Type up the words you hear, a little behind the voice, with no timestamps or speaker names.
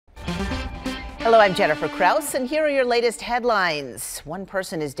Hello, I'm Jennifer Kraus, and here are your latest headlines. One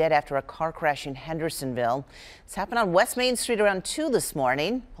person is dead after a car crash in Hendersonville. This happened on West Main Street around 2 this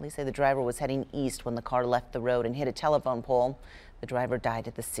morning. Police say the driver was heading east when the car left the road and hit a telephone pole. The driver died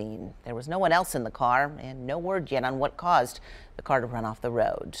at the scene. There was no one else in the car, and no word yet on what caused the car to run off the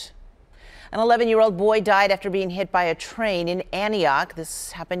road. An 11-year-old boy died after being hit by a train in Antioch.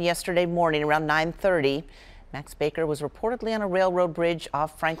 This happened yesterday morning around 9:30. Max Baker was reportedly on a railroad bridge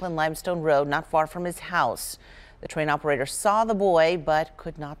off Franklin Limestone Road, not far from his house. The train operator saw the boy, but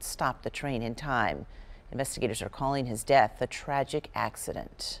could not stop the train in time. Investigators are calling his death a tragic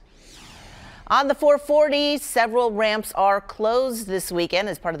accident. On the 440, several ramps are closed this weekend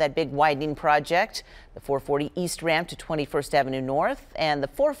as part of that big widening project. The 440 East ramp to 21st Avenue North and the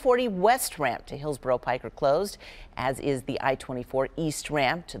 440 West ramp to Hillsborough Pike are closed, as is the I-24 East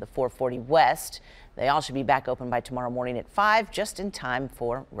ramp to the 440 West. They all should be back open by tomorrow morning at 5, just in time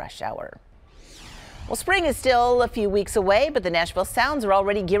for rush hour. Well, spring is still a few weeks away, but the Nashville Sounds are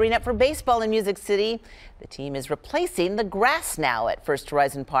already gearing up for baseball in Music City. The team is replacing the grass now at First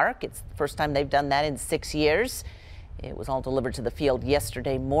Horizon Park. It's the first time they've done that in 6 years. It was all delivered to the field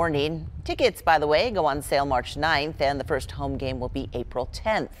yesterday morning. Tickets, by the way, go on sale March 9th, and the first home game will be April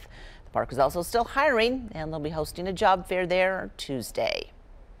 10th. The park is also still hiring, and they'll be hosting a job fair there Tuesday.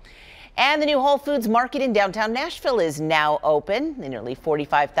 And the new Whole Foods Market in downtown Nashville is now open. The nearly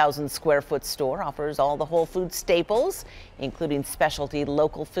 45,000 square foot store offers all the Whole Foods staples, including specialty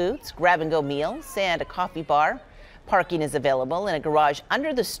local foods, grab-and-go meals, and a coffee bar. Parking is available in a garage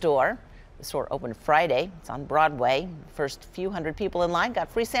under the store. The store opened Friday. It's on Broadway. The first few hundred people in line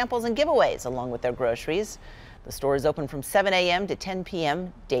got free samples and giveaways along with their groceries. The store is open from 7 a.m. to 10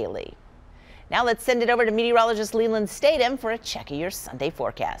 p.m. daily. Now let's send it over to meteorologist Leland Statham for a check of your Sunday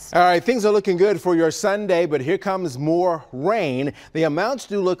forecast. All right, things are looking good for your Sunday, but here comes more rain. The amounts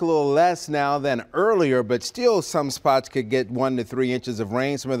do look a little less now than earlier, but still some spots could get 1 to 3 inches of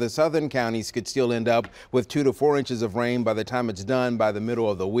rain. Some of the southern counties could still end up with 2 to 4 inches of rain by the time it's done by the middle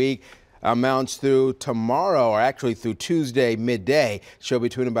of the week. Amounts through tomorrow, or actually through Tuesday midday, show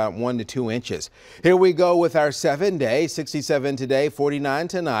between about 1 to 2 inches. Here we go with our 7-day, 67 today, 49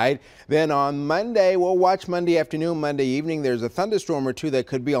 tonight. Then on Monday, we'll watch Monday afternoon, Monday evening. There's a thunderstorm or two that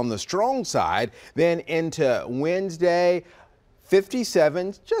could be on the strong side. Then into Wednesday,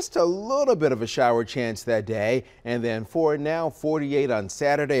 57, just a little bit of a shower chance that day. And then for now, 48 on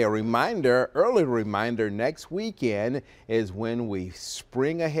Saturday. Early reminder, next weekend is when we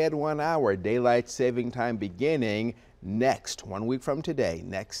spring ahead 1 hour, daylight saving time beginning next, 1 week from today,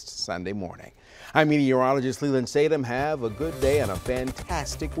 next Sunday morning. I'm meteorologist Leland Statham. Have a good day and a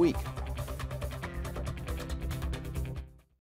fantastic week.